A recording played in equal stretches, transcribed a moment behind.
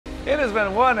It has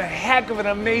been one heck of an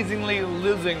amazingly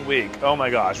losing week. Oh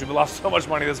my gosh, we've lost so much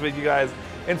money this week, you guys.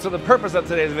 And so the purpose of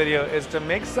today's video is to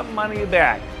make some money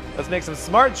back. Let's make some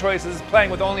smart choices playing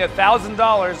with only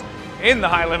 $1,000 in the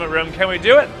high limit room. Can we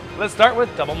do it? Let's start with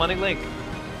Double Money Link.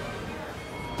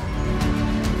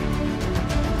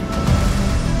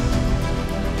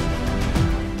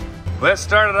 Let's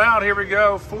start it out. Here we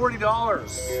go. $40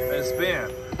 a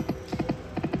spin.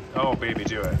 Oh, baby,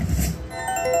 do it.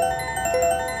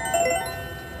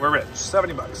 We're rich.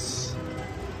 70 bucks.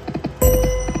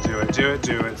 Do it, do it,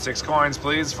 do it. 6 coins,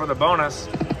 please, for the bonus.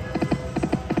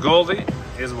 Goldie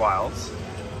is wilds.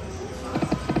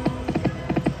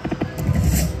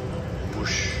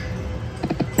 Whoosh.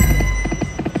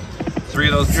 3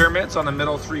 of those pyramids on the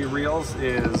middle 3 reels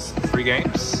is free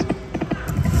games.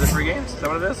 Is it free games? Is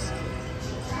that what it is?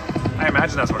 I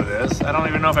imagine that's what it is. I don't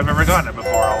even know if I've ever gotten it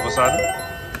before all of a sudden.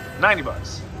 90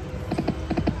 bucks.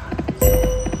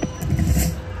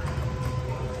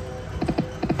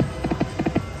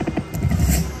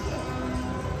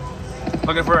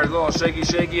 Looking for a little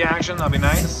shaky action, that'll be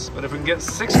nice. But if we can get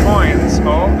 6 coins,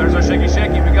 oh, there's our shaky,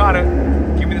 we got it.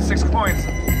 Give me the 6 coins.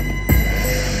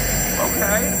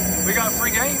 Okay, we got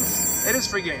free games. It is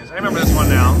free games. I remember this one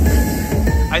now.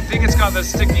 I think it's got the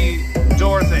sticky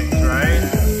door things, right?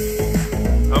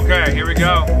 Okay, here we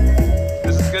go.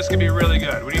 This could be really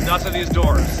good. We need nuts of these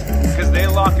doors because they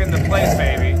lock into place,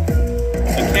 baby.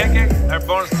 You can't get our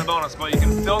bonus in the bonus, but you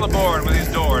can fill the board with these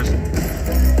doors.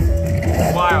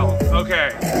 Wild.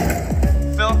 Okay.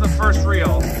 Fill up the first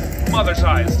reel.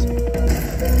 Mother-sized.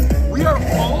 We are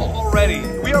full already.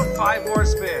 We have 5 more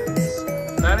spins.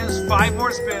 That is 5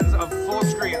 more spins of full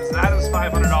screens. That is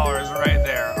 $500 right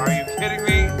there. Are you kidding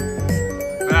me?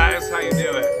 That is how you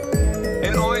do it.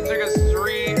 It only took us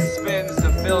 3 spins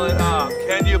to fill it up.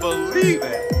 Can you believe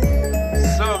it?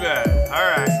 So good. All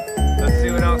right. Let's see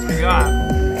what else we got.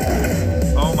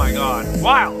 Oh my God.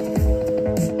 Wild.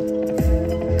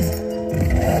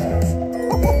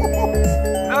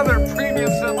 Another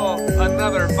premium symbol,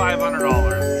 another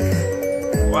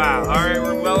 $500. Wow, all right,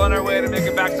 we're well on our way to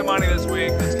making back some money this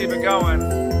week. Let's keep it going.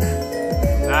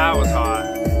 That was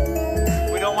hot.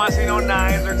 We don't want to see no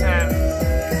 9s or 10s.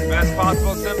 Best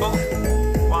possible symbol,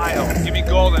 wild. Give me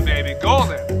golden, baby,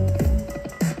 golden.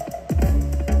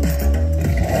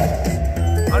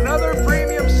 Another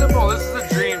premium symbol. This is a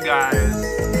dream, guys.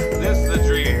 This is a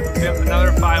dream. Yep,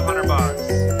 another 500 bucks.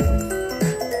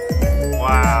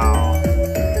 Wow.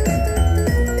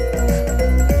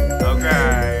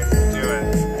 Okay, do it.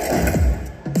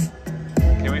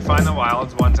 Can we find the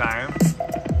wilds one time?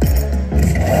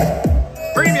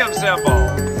 Premium symbol,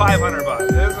 500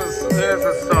 bucks. This is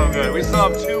so good. We still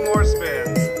have 2 more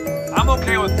spins. I'm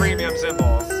okay with premium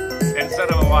symbols instead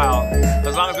of a wild,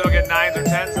 as long as we don't get 9s or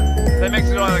 10s. That makes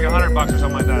it only like 100 bucks or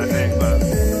something like that, I think. But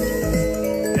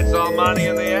it's all money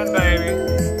in the end, baby.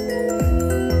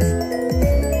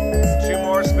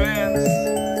 Spins.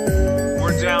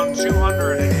 We're down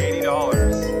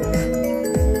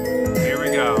 $280. Here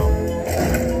we go.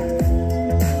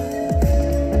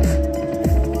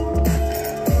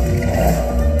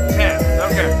 10.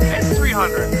 Okay, it's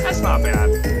 300. That's not bad.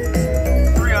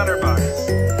 300 bucks.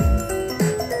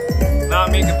 Not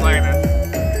me complaining.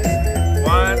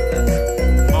 1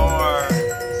 more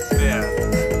spin.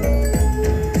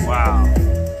 Wow.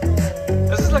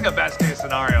 This is like a best case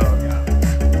scenario.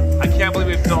 I can't believe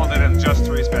we filled it in just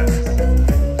 3 spins.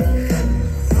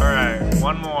 All right,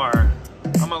 1 more.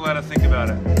 I'm gonna let it think about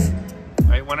it. All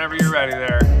right, whenever you're ready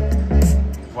there.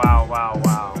 Wow, wow,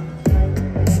 wow.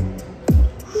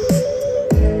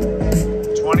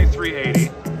 23.80.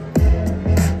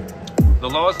 The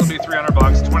lowest will be 300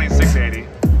 bucks, 26.80.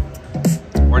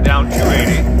 We're down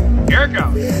 280. Here it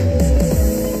goes.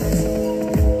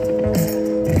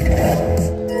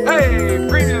 Hey,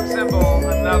 premium symbol,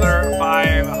 another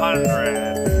 500.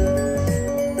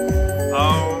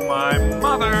 Oh my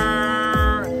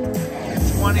mother,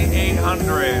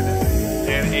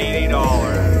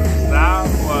 $2,880. That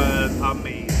was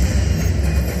amazing.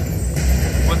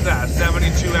 What's that,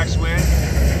 72x win?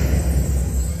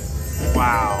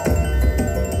 Wow.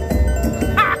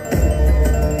 Ha!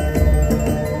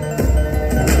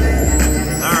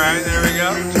 All right, there we go,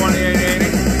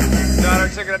 2880. Got our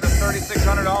ticket up to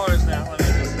 $3,600 now. Let me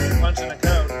just punch in the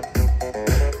code.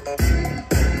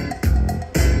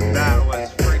 That was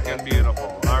freaking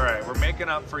beautiful. All right, we're making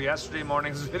up for yesterday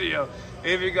morning's video.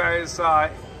 If you guys saw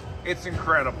it, it's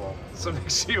incredible. So make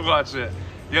sure you watch it.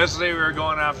 Yesterday we were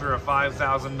going after a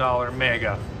 $5,000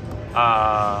 mega.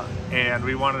 And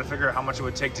we wanted to figure out how much it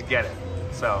would take to get it.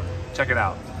 So check it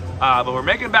out. But we're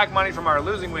making back money from our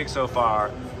losing week so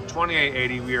far.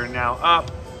 $28.80. We are now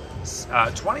up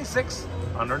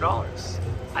 $2,600.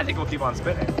 I think we'll keep on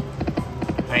spinning.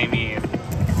 I mean,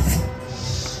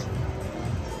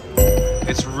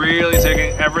 it's really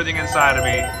taking everything inside of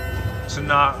me to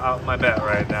knock out my bet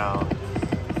right now.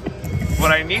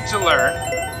 What I need to learn,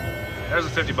 there's a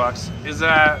 50 bucks, is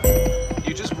that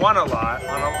you just won a lot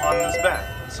on this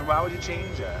bet. So why would you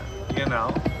change it? You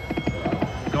know?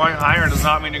 Going higher does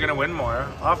not mean you're gonna win more.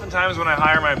 Oftentimes when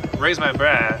I raise my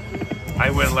bet, I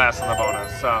win less on the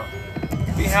bonus. So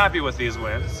be happy with these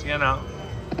wins, you know?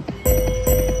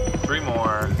 3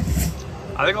 more.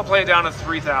 I think I'll play it down to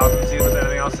 3,000, see if there's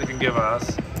anything else they can give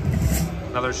us.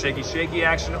 Another shaky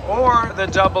action or the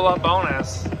double up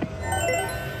bonus.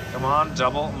 Come on,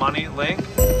 double money link.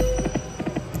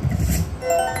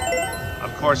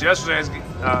 Of course, yesterday's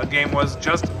game was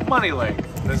just money link.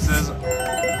 This is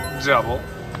double.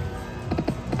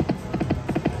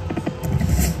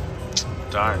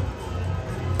 Darn.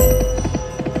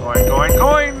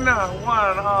 Coin. 1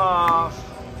 off.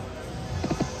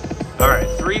 All right,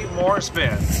 3 more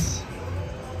spins.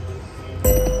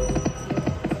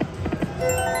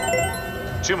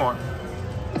 2 more.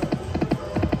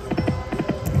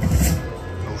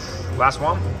 Oof. Last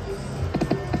one.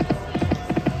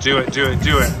 Do it.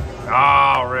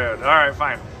 Oh, rude. All right,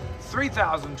 fine.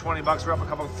 3,020 bucks. We're up a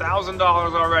couple $1,000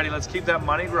 already. Let's keep that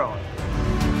money growing.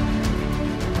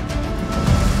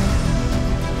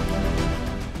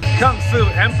 Kung Fu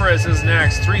Empress is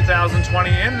next. 3,020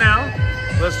 in now.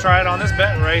 Let's try it on this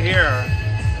bet right here.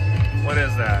 What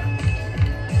is that?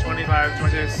 25,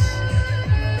 26,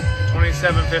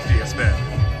 27.50 a spin.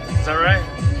 Is that right?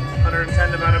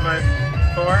 110 divided by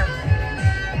 4.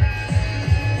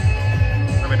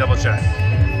 Let me double check.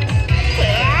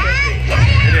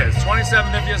 It is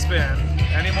 27.50 a spin.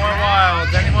 Any more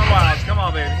wilds? Come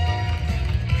on, baby.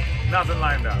 Nothing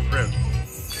lined up. Rude.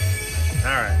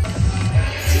 All right.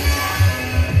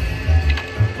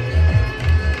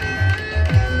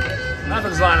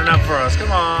 Nothing's lining up for us.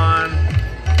 Come on.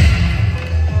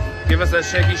 Give us that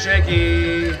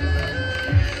shaky.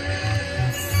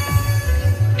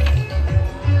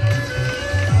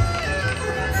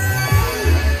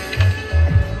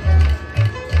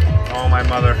 Oh, my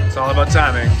mother. It's all about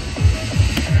timing.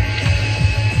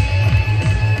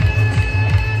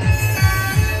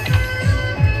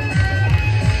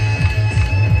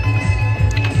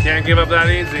 Can't give up that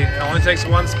easy. It only takes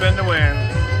 1 spin to win.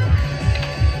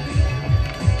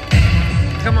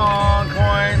 Come on,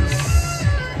 coins.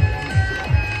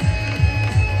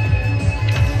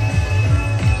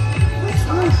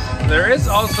 There is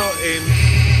also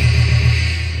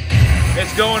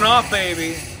it's going off,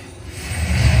 baby.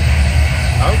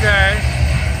 Okay.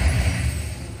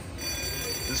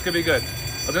 This could be good. I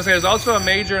was gonna say there's also a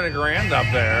major and a grand up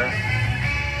there.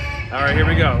 All right, here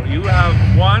we go. You have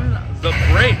won the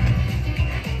break.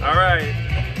 All right.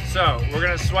 So we're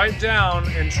gonna swipe down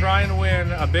and try and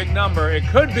win a big number. It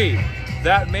could be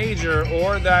that major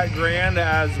or that grand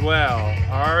as well.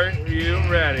 Are you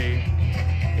ready?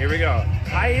 Here we go.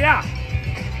 Hiya!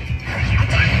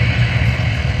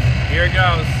 Here it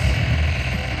goes.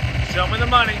 Show me the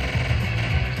money.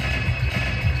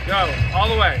 Go, all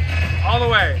the way, all the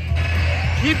way.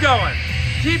 Keep going,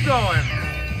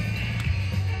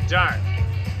 Darn.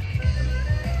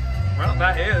 Well,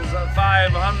 that is a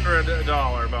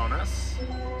 $500 bonus.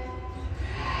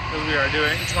 Because we are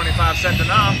doing 25 cents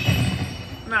enough.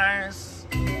 Nice.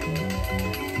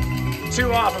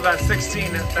 2 off of that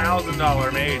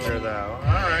 $16,000 major, though.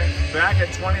 All right, back at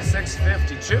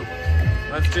 26.52.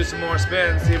 Let's do some more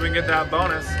spins, see if we can get that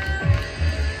bonus.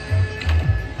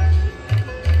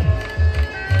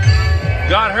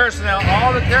 Got her, so now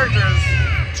all the characters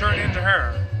turn into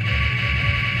her.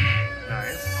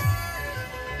 Nice.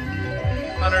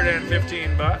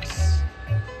 115 bucks.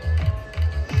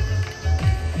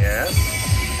 Yes.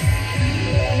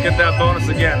 Get that bonus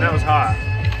again. That was hot.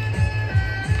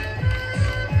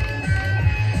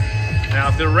 Now,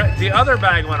 if the other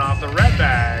bag went off, the red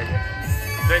bag,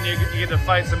 then you get to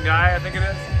fight some guy, I think it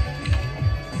is.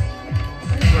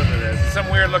 That's what it is. Some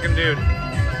weird looking dude.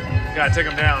 Gotta take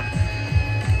him down.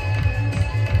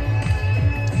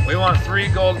 We want 3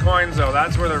 gold coins, though.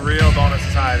 That's where the real bonus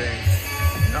is hiding.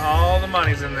 And all the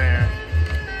money's in there.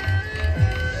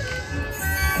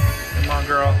 Come on,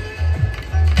 girl.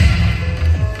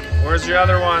 Where's your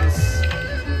other ones?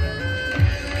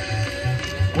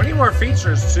 We need more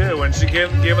features, too. When she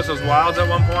gave us those wilds at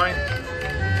one point.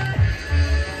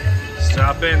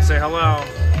 Stop in, say hello.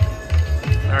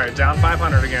 All right, down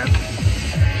 500 again.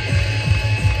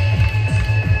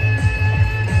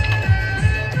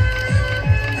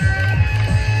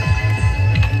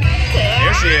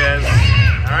 Here she is.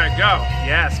 All right, go.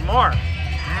 Yes, more.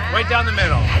 Right down the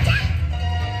middle.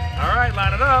 All right,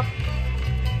 line it up.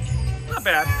 Not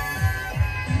bad.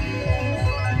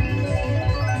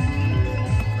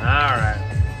 All right.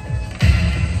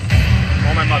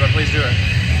 Oh, my mother, please do it.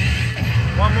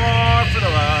 One more for the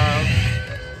love.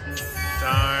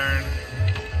 Darn.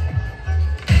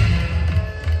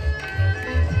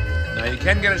 Now you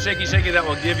can get a shaky shaky that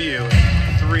will give you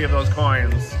 3 of those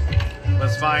coins.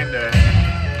 Let's find it.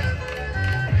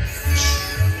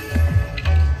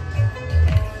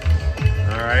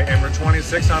 All right, and we're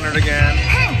 2,600 again.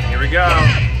 Here we go.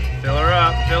 Fill her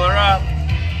up, fill her up.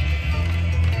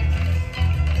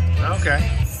 Okay.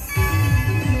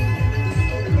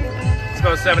 Let's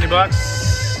go 70 bucks.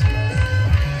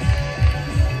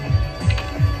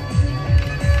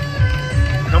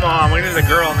 Come on, we needed a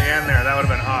girl in the end there. That would have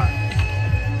been hot.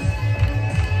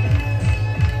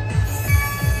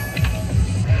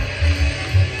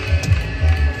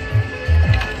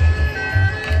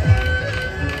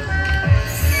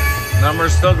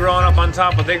 Numbers still growing up on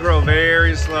top, but they grow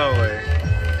very slowly.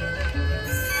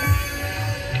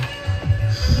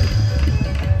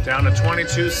 Down to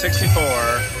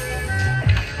 22.64.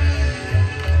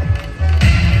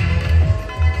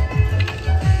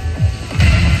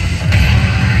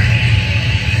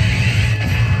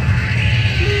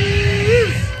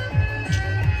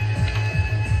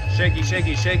 Shaky,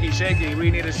 shaky, shaky, shaky.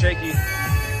 We need a shaky.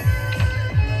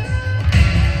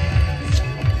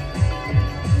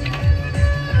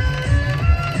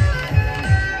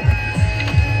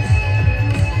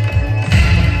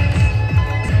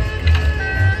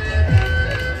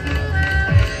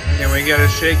 Can we get a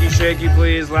shaky, shaky,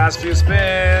 please? Last few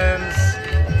spins.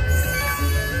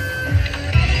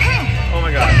 Oh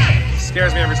my God.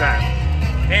 Scares me every time.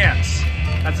 Hands.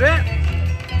 That's it.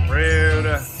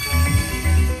 Rude.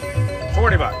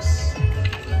 40 bucks.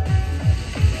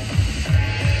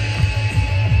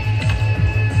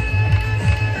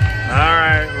 All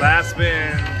right, last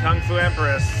spin. Kung Fu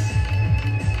Empress.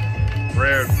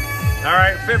 Rude. All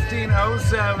right,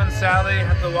 15.07. Sadly,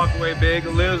 had to walk away big.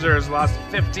 Losers lost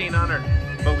 1,500,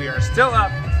 but we are still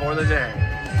up for the day.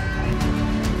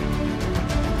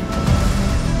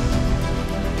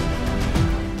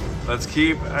 Let's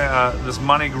keep this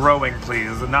money growing,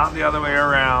 please. Not the other way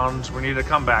around. We need a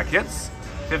comeback. Hits.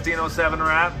 15.07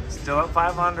 we're at. Still up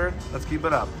 500. Let's keep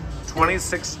it up.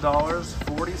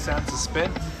 $26.40 a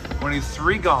spin. We need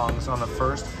 3 gongs on the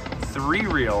first 3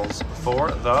 reels for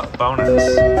the bonus.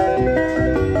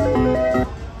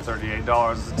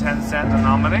 $38 is a 10-cent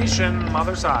denomination.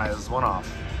 Mother size. 1 off.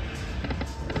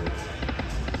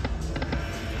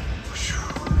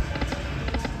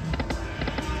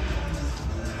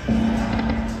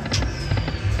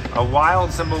 A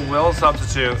wild symbol will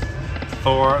substitute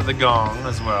for the gong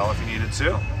as well if you needed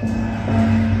to.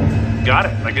 Got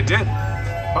it, like it did.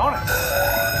 Bonus.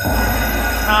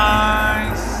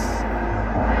 Nice.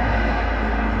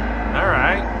 All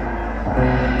right.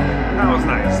 That was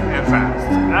nice and fast,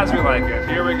 as we like it.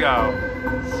 Here we go.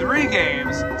 3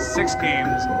 games, 6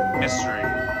 games, mystery.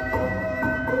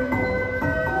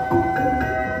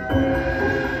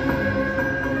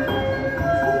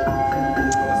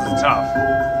 This is tough.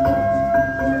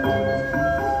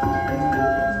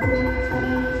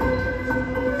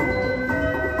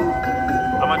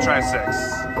 Try 6.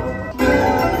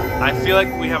 I feel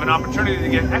like we have an opportunity to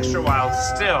get extra wilds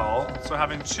still, so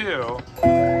having 2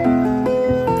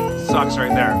 sucks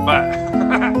right there, but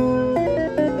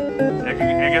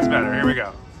it gets better. Here we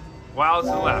go. Wilds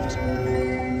to the left.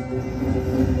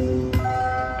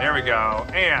 There we go.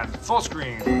 And full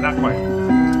screen. Not quite.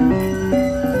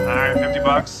 All right, 50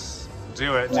 bucks.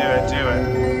 Do it, do it, do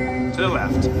it. To the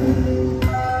left.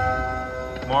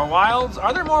 More wilds?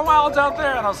 Are there more wilds out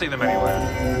there? I don't see them anywhere.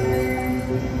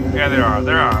 Yeah, there are.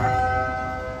 There are.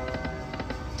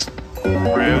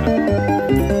 Rude.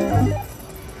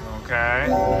 Okay.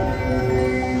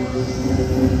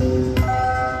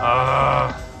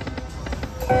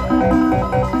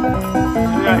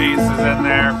 We got aces in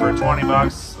there for 20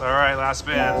 bucks. All right, last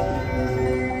spin.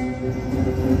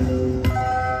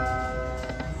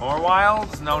 More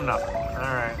wilds? No, nothing.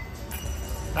 All right.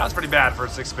 That was pretty bad for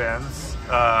 6 spins.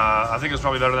 I think it was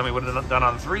probably better than we would have done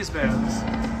on 3 spins.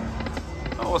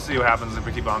 Oh, we'll see what happens if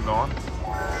we keep on going.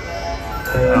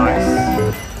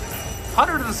 Nice.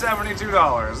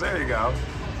 $172. There you go.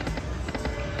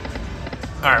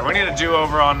 All right, we need a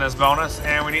do-over on this bonus,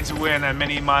 and we need to win a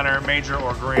mini, minor, major,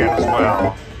 or grand as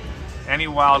well. Any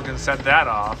wild can set that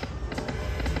off.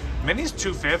 Mini's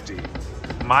 $250.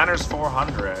 Minor's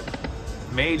 $400.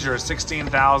 Major is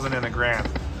 $16,000 and a grand.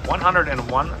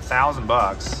 $101,000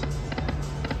 bucks.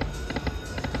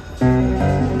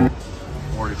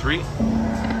 43.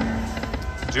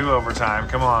 Do overtime.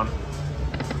 Come on.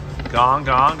 Gong,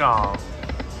 gong, gong.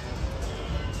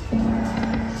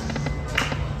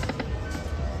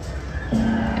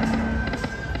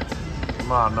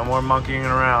 Come on, no more monkeying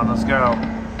around. Let's go.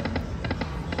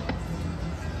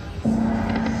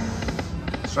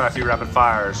 Let's try a few rapid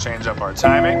fires. Change up our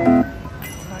timing.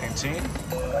 19.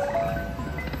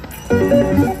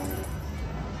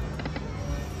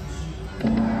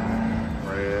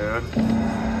 Rude.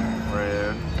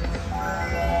 Rude.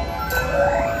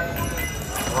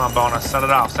 Come on, bonus. Set it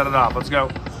off. Set it off. Let's go.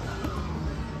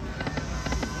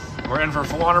 We're in for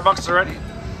 $400 already.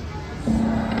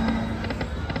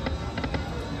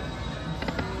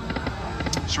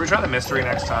 Should we try the mystery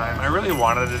next time? I really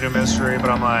wanted to do mystery, but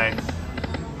I'm like,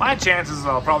 my chances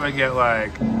I'll probably get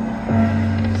like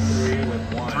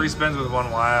 3 spins with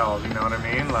 1 wild, you know what I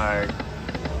mean? Like,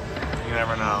 you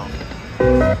never know.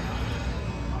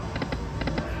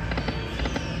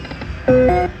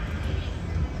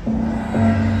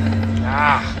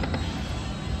 Ah.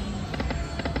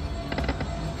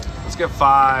 Let's get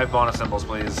 5 bonus symbols,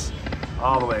 please.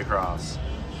 All the way across.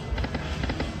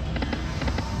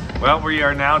 Well, we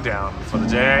are now down for the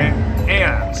day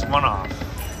and 1 off.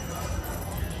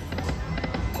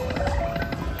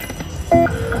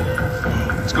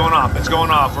 It's going off. It's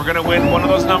going off. We're going to win one of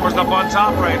those numbers up on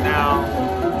top right now.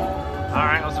 All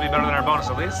right, this will be better than our bonus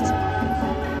at least.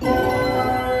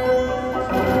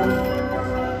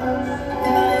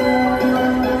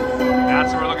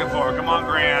 That's what we're looking for. Come on,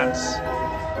 Grant.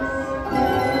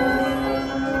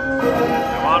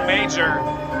 Come on, Major.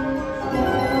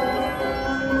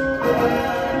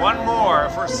 1 more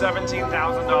for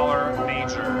 $17,000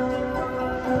 major.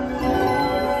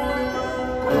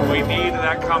 We need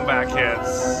that comeback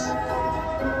hits.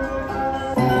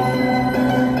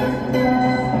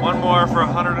 1 more for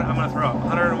I'm gonna throw up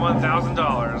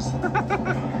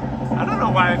 $101,000. I don't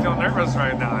know why I feel nervous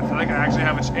right now. I feel like I actually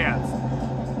have a chance,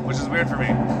 which is weird for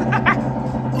me.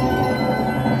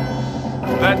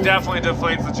 That definitely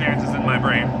deflates the chances in my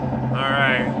brain. All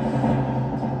right.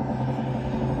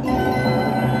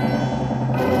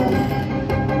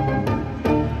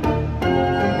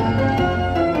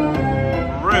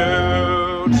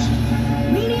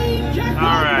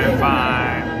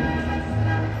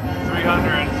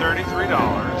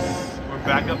 $333. We're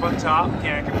back up on top.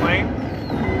 Can't complain.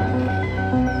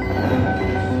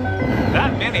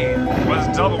 That mini was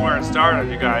double where it started,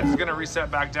 you guys. It's gonna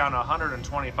reset back down to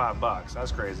 $125.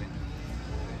 That's crazy.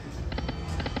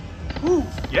 Woo,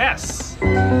 yes.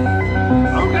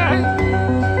 Okay.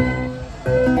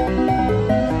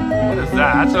 What is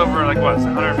that? That's over like what?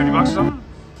 $150 or something?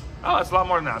 Oh, that's a lot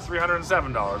more than that.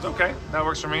 $307. Okay, that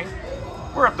works for me.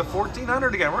 We're up to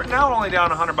 $1,400 again. We're now only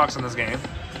down $100 in this game.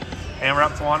 And we're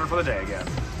up $400 for the day again.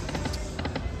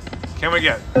 Can we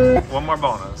get 1 more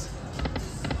bonus?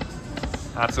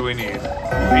 That's what we need.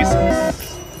 Aces.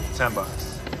 $10.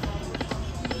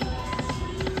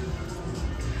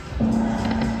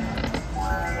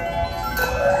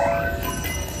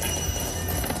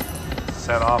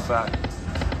 Set off that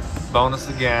bonus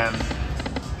again.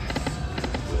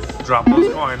 Drop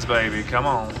those coins, baby. Come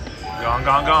on. Gone,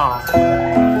 gone, gone.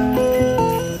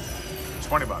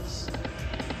 $20.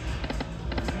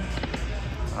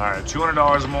 All right,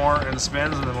 $200 more in the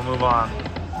spins, and then we'll move on.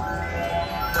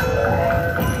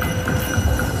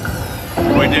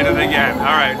 We did it again. All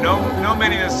right, no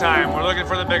mini this time. We're looking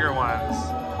for the bigger ones.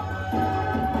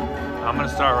 I'm gonna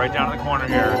start right down in the corner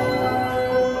here.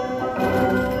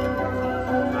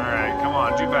 All right, come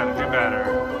on, do better, do better.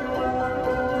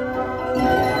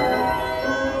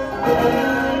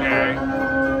 Okay.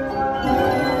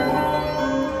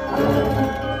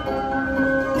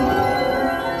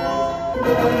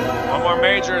 One more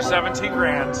major, 17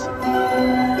 grand.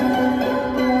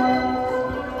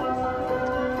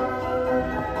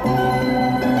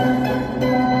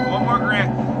 One more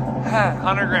grand,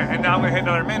 100 grand. And now I'm gonna hit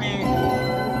another mini.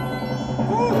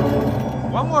 Woo.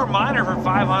 One more minor for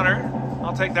 500.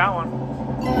 I'll take that one.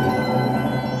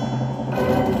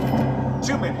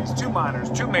 2 minis, 2 minors,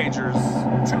 2 majors,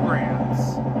 2 grands.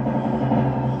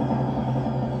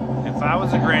 If I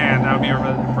was a grand, I would be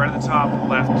right at the top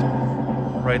left,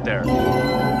 right there.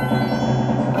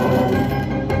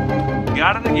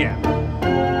 Got it again.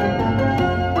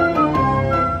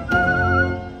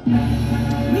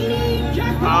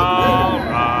 All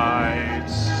right.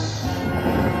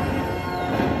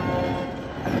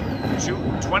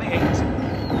 28.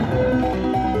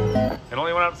 It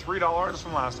only went up $3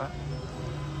 from last time.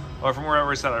 Or from wherever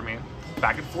we set, I mean.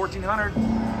 Back at 1,400.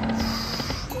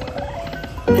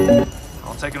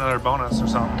 I'll take another bonus or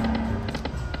something.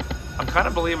 I'm kind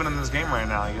of believing in this game right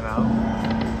now, you know?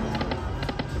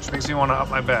 Which makes me want to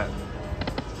up my bet.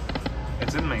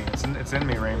 It's in me. It's in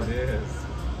me, Raymond. It is.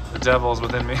 The devil's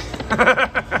within me.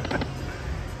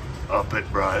 Up it,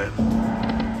 Brian.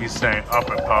 He's saying, up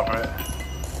it, puppet.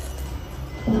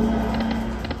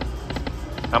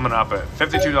 I'm gonna up it.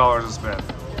 $52 a spin.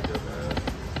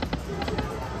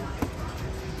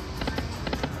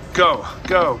 Go,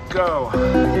 go, go.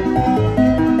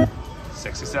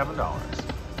 $67.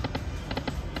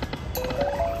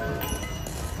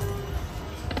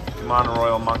 Come on,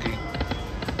 Royal Monkey.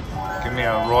 Give me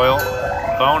a Royal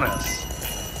bonus.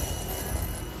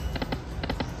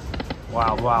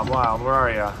 Wild, wild, wild. Where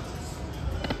are ya?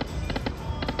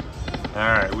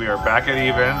 Alright, we are back at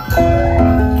even.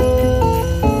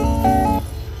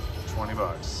 20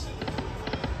 bucks.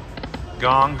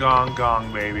 Gong, gong,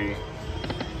 gong, baby.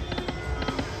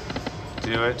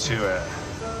 Do it to it.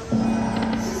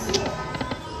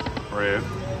 Rude.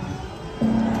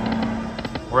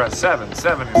 We're at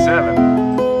 777.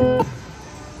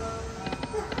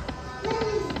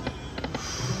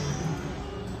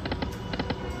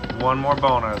 One more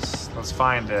bonus. Let's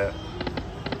find it.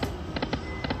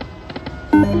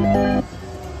 $3.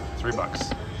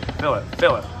 Fill it,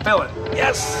 fill it, fill it.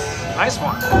 Yes! Nice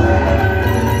one.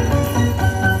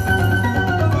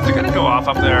 Is it gonna go off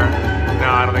up there? No,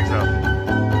 I don't think so.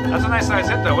 That's a nice size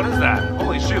hit though. What is that?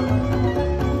 Holy shoot.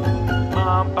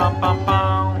 Bum, bum, bum,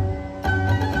 bum.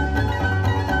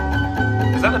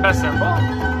 Is that the best symbol?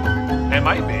 It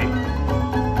might be.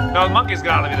 No, the monkey's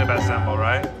gotta be the best symbol,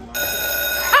 right?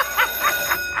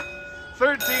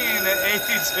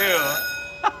 1382.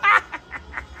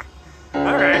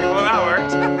 Alright, well that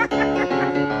worked.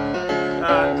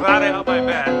 Glad I upped my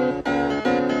bet.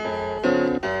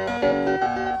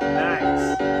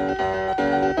 Nice.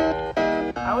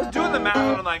 I was doing the math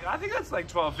and I'm like, I think that's like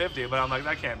 $12.50, but I'm like,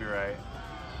 that can't be right.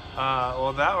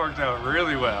 Well, that worked out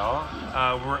really well.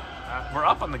 We're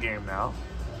up on the game now.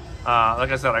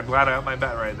 Like I said, I'm glad I upped my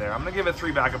bet right there. I'm gonna give it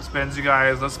 3 backup spins, you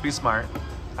guys. Let's be smart,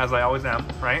 as I always am,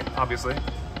 right? Obviously.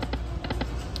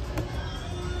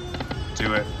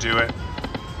 Do it, do it.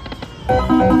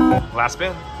 Last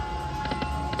spin.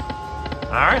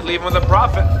 All right, leave him with a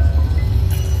profit.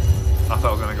 I thought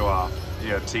it was gonna go off.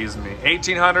 Yeah, teased me.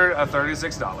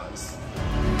 $1,836.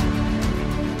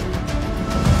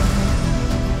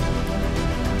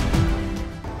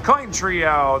 Coin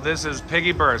Trio. This is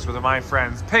Piggy Burst with my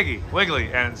friends Piggy,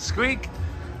 Wiggly, and Squeak.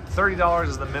 $30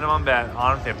 is the minimum bet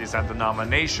on 50-cent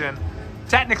denomination.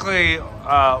 Technically,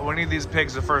 we need these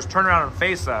pigs to first turn around and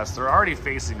face us. They're already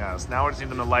facing us. Now we just need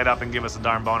them to light up and give us a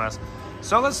darn bonus.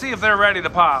 So let's see if they're ready to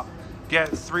pop. Get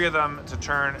 3 of them to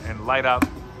turn and light up.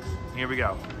 Here we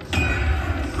go.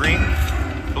 Green,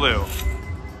 blue.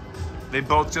 They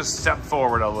both just stepped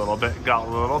forward a little bit, got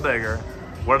a little bigger.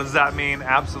 What does that mean?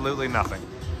 Absolutely nothing.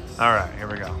 All right, here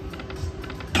we go.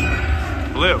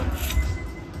 Blue.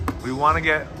 We want to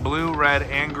get blue, red,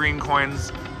 and green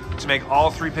coins to make all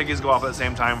 3 piggies go off at the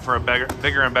same time for a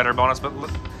bigger and better bonus. But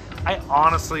I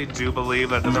honestly do believe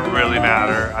that doesn't really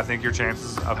matter. I think your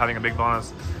chances of having a big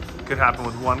bonus could happen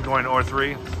with 1 coin or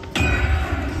 3.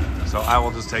 So I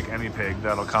will just take any pig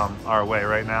that'll come our way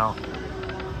right now.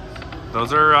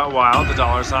 Those are wild, the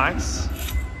dollar signs.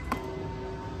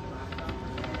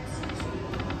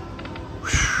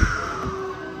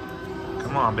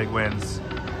 Come on, big wins.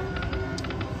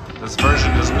 This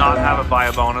version does not have a buy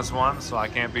a bonus one, so I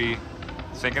can't be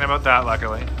thinking about that,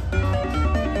 luckily.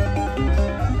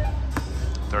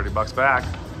 30 bucks back.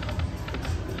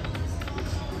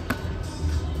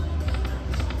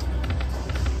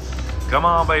 Come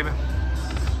on, baby.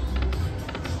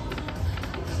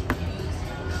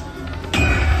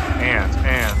 And.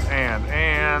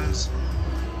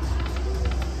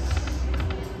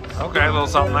 Okay, a little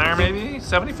something there, maybe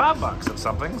 75 bucks of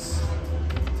somethings.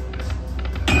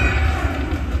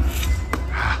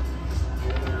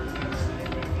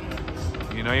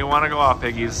 You know you want to go off,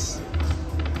 piggies.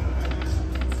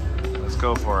 Let's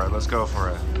go for it. Let's go for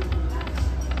it.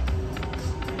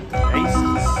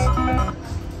 Aces.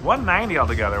 190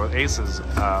 altogether with aces,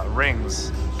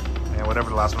 rings, and whatever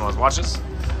the last one was. Watches.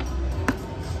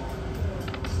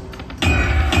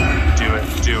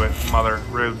 Do it, mother.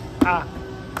 Rude. Ah.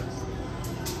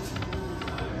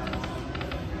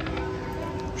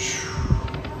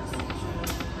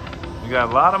 We got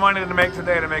a lot of money to make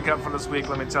today to make up for this week,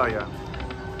 let me tell you.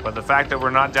 But the fact that we're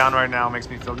not down right now makes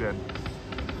me feel good.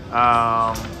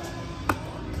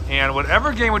 And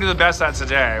whatever game we do the best at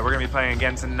today, we're going to be playing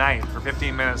again tonight for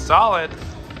 15 minutes solid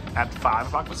at 5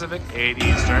 o'clock Pacific, 8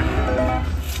 Eastern.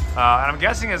 And I'm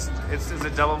guessing is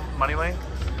it double money link?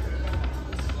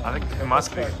 I think it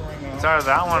must be. It's either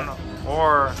that one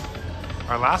or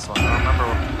our last one. I don't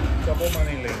remember. Double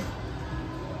money link.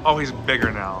 Oh, he's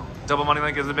bigger now. Double money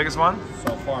link is the biggest one?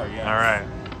 So far, yeah. All right.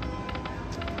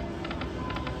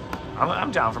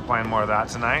 I'm down for playing more of that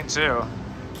tonight, too.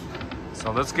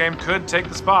 So this game could take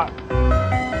the spot.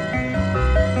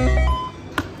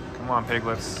 Come on,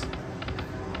 piglets.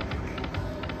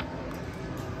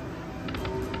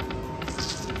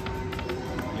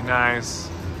 Be nice.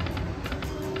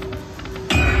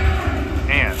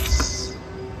 Ants.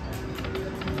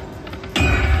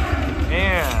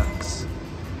 Ants.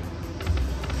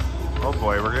 Oh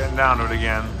boy, we're getting down to it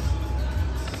again.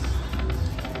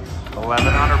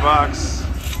 1,100 bucks.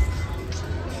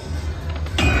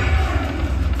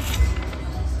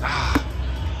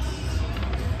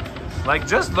 Like,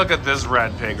 just look at this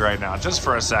red pig right now, just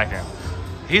for a second.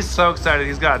 He's so excited.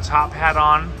 He's got a top hat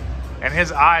on, and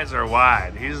his eyes are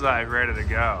wide. He's like ready to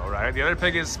go, right? The other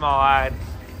pig is small-eyed,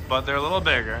 but they're a little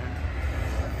bigger.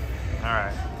 All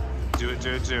right, do it,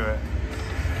 do it, do it.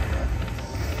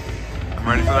 I'm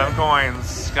ready for them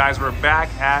coins. Guys, we're back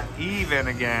at even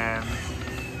again.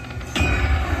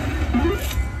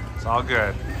 It's all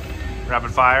good.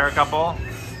 Rapid fire, a couple.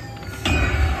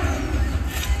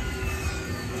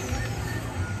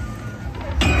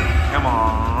 Come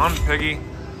on, Piggy.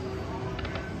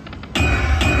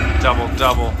 Double,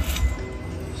 double.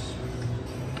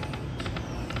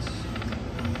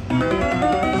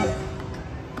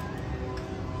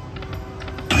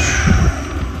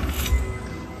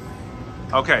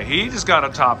 Okay, he just got a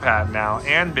top hat now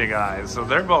and big eyes, so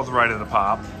they're both right in the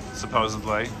pop,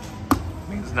 supposedly.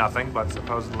 Means nothing, but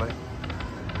supposedly.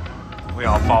 We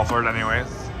all fall for it anyways.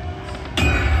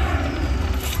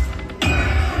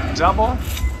 Double?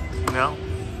 No.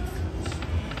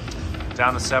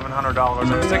 Down to $700.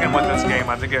 I'm sticking with this game.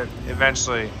 I think it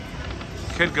eventually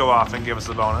could go off and give us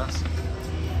a bonus.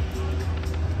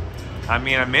 I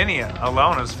mean, a mini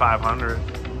alone is $500.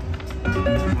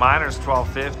 Minor's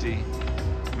 $1,250.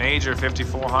 Major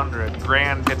 $5,400.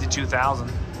 Grand $52,000.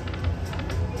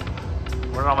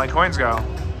 Where did all my coins go?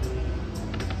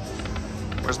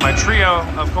 Where's my trio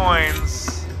of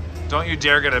coins? Don't you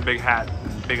dare get a big hat,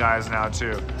 big eyes now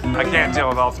too. I can't deal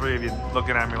with all three of you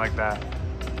looking at me like that.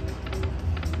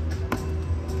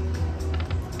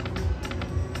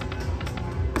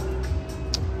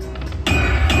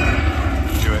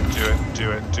 Do it, do it,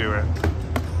 do it, do it.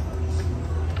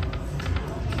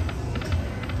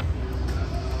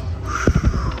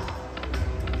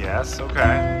 Yes,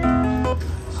 okay.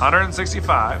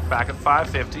 165, back at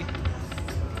 550.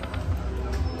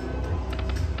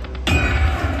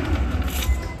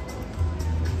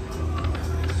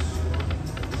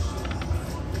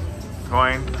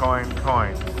 Coin, coin,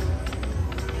 coin.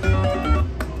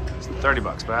 It's 30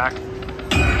 bucks back.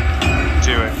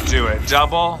 Do it, do it.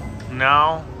 Double?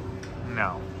 No,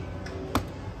 no.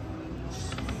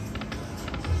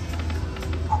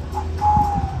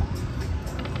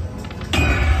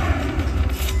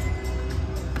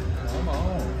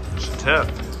 Tough.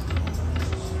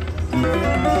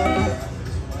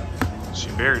 She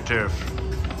very tough.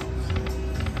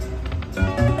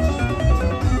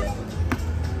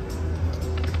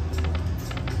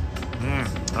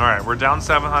 All right, we're down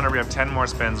 700. We have 10 more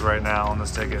spins right now on this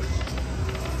ticket.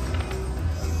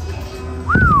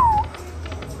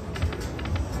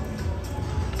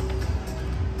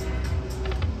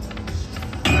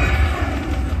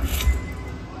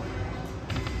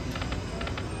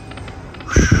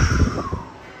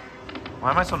 Why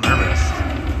am I so nervous?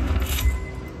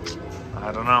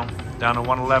 I don't know. Down to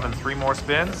 111, 3 more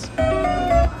spins.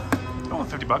 Oh,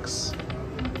 50 bucks.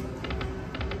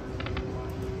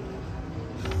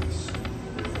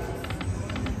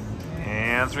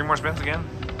 And 3 more spins again.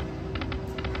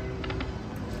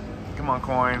 Come on,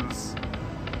 coins.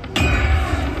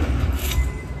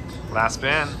 Last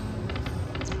spin.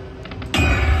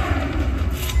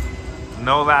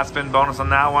 No last spin bonus on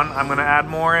that one. I'm gonna add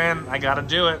more in. I gotta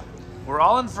do it. We're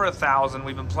all in for 1,000.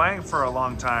 We've been playing for a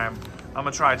long time. I'm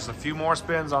gonna try just a few more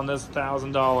spins on this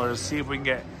 $1,000. See if we can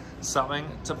get something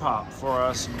to pop for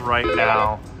us right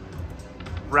now.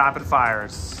 Rapid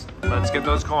fires. Let's get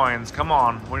those coins. Come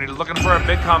on. We're looking for a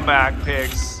big comeback,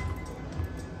 pigs.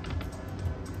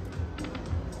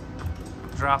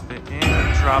 Drop it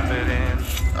in, drop it in.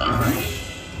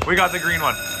 We got the green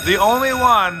one. The only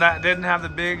one that didn't have the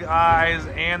big eyes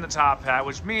and the top hat,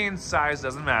 which means size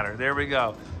doesn't matter. There we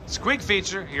go. Squeak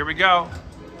feature, here we go.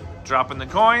 Dropping the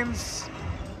coins.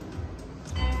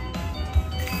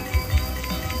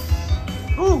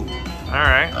 Ooh, all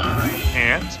right.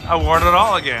 And award it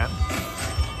all again.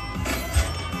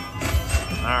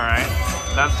 All right.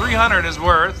 That 300 is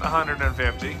worth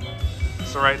 150.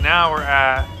 So right now we're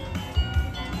at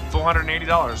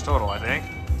 $480 total, I think.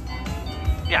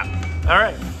 Yeah. All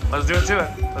right. Let's do it to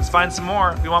it. Let's find some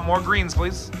more. We want more greens,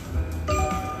 please.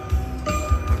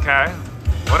 Okay.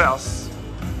 What else?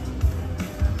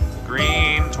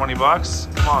 Green, 20 bucks.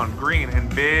 Come on, green in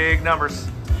big numbers.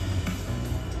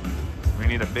 We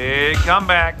need a big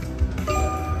comeback.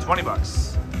 20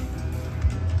 bucks.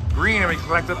 Green, and we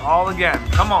collect it all again.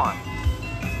 Come on.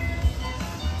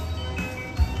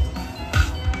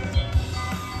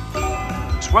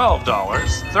 $12,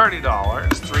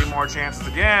 $30, 3 more chances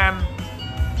again.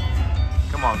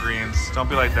 Come on, greens, don't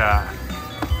be like that.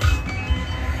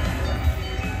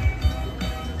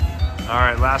 All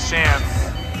right, last chance.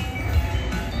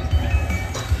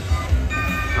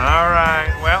 All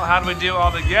right, well, how do we do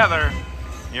all together?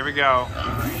 Here we go.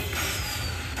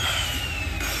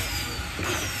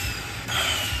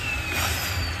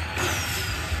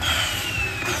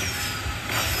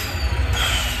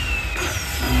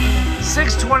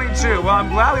 $622. Well, I'm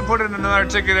glad we put in another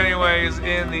ticket anyways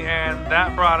in the end.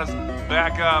 That brought us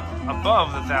back up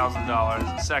above the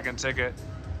 $1,000 second ticket.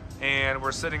 And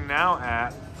we're sitting now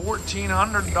at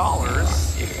 $1,400.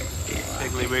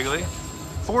 Piggly Wiggly.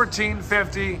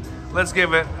 $1,450. Let's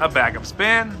give it a backup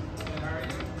spin.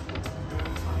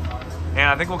 And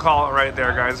I think we'll call it right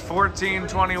there, guys.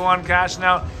 $1,421 cash.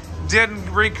 Now, didn't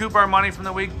recoup our money from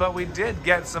the week, but we did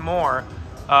get some more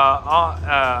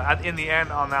in the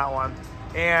end on that one.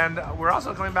 And we're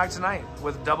also coming back tonight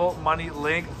with Double Money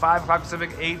Link, 5 o'clock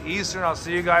Pacific, 8 Eastern. I'll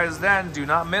see you guys then. Do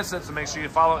not miss it, so make sure you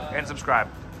follow and subscribe.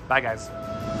 Bye, guys.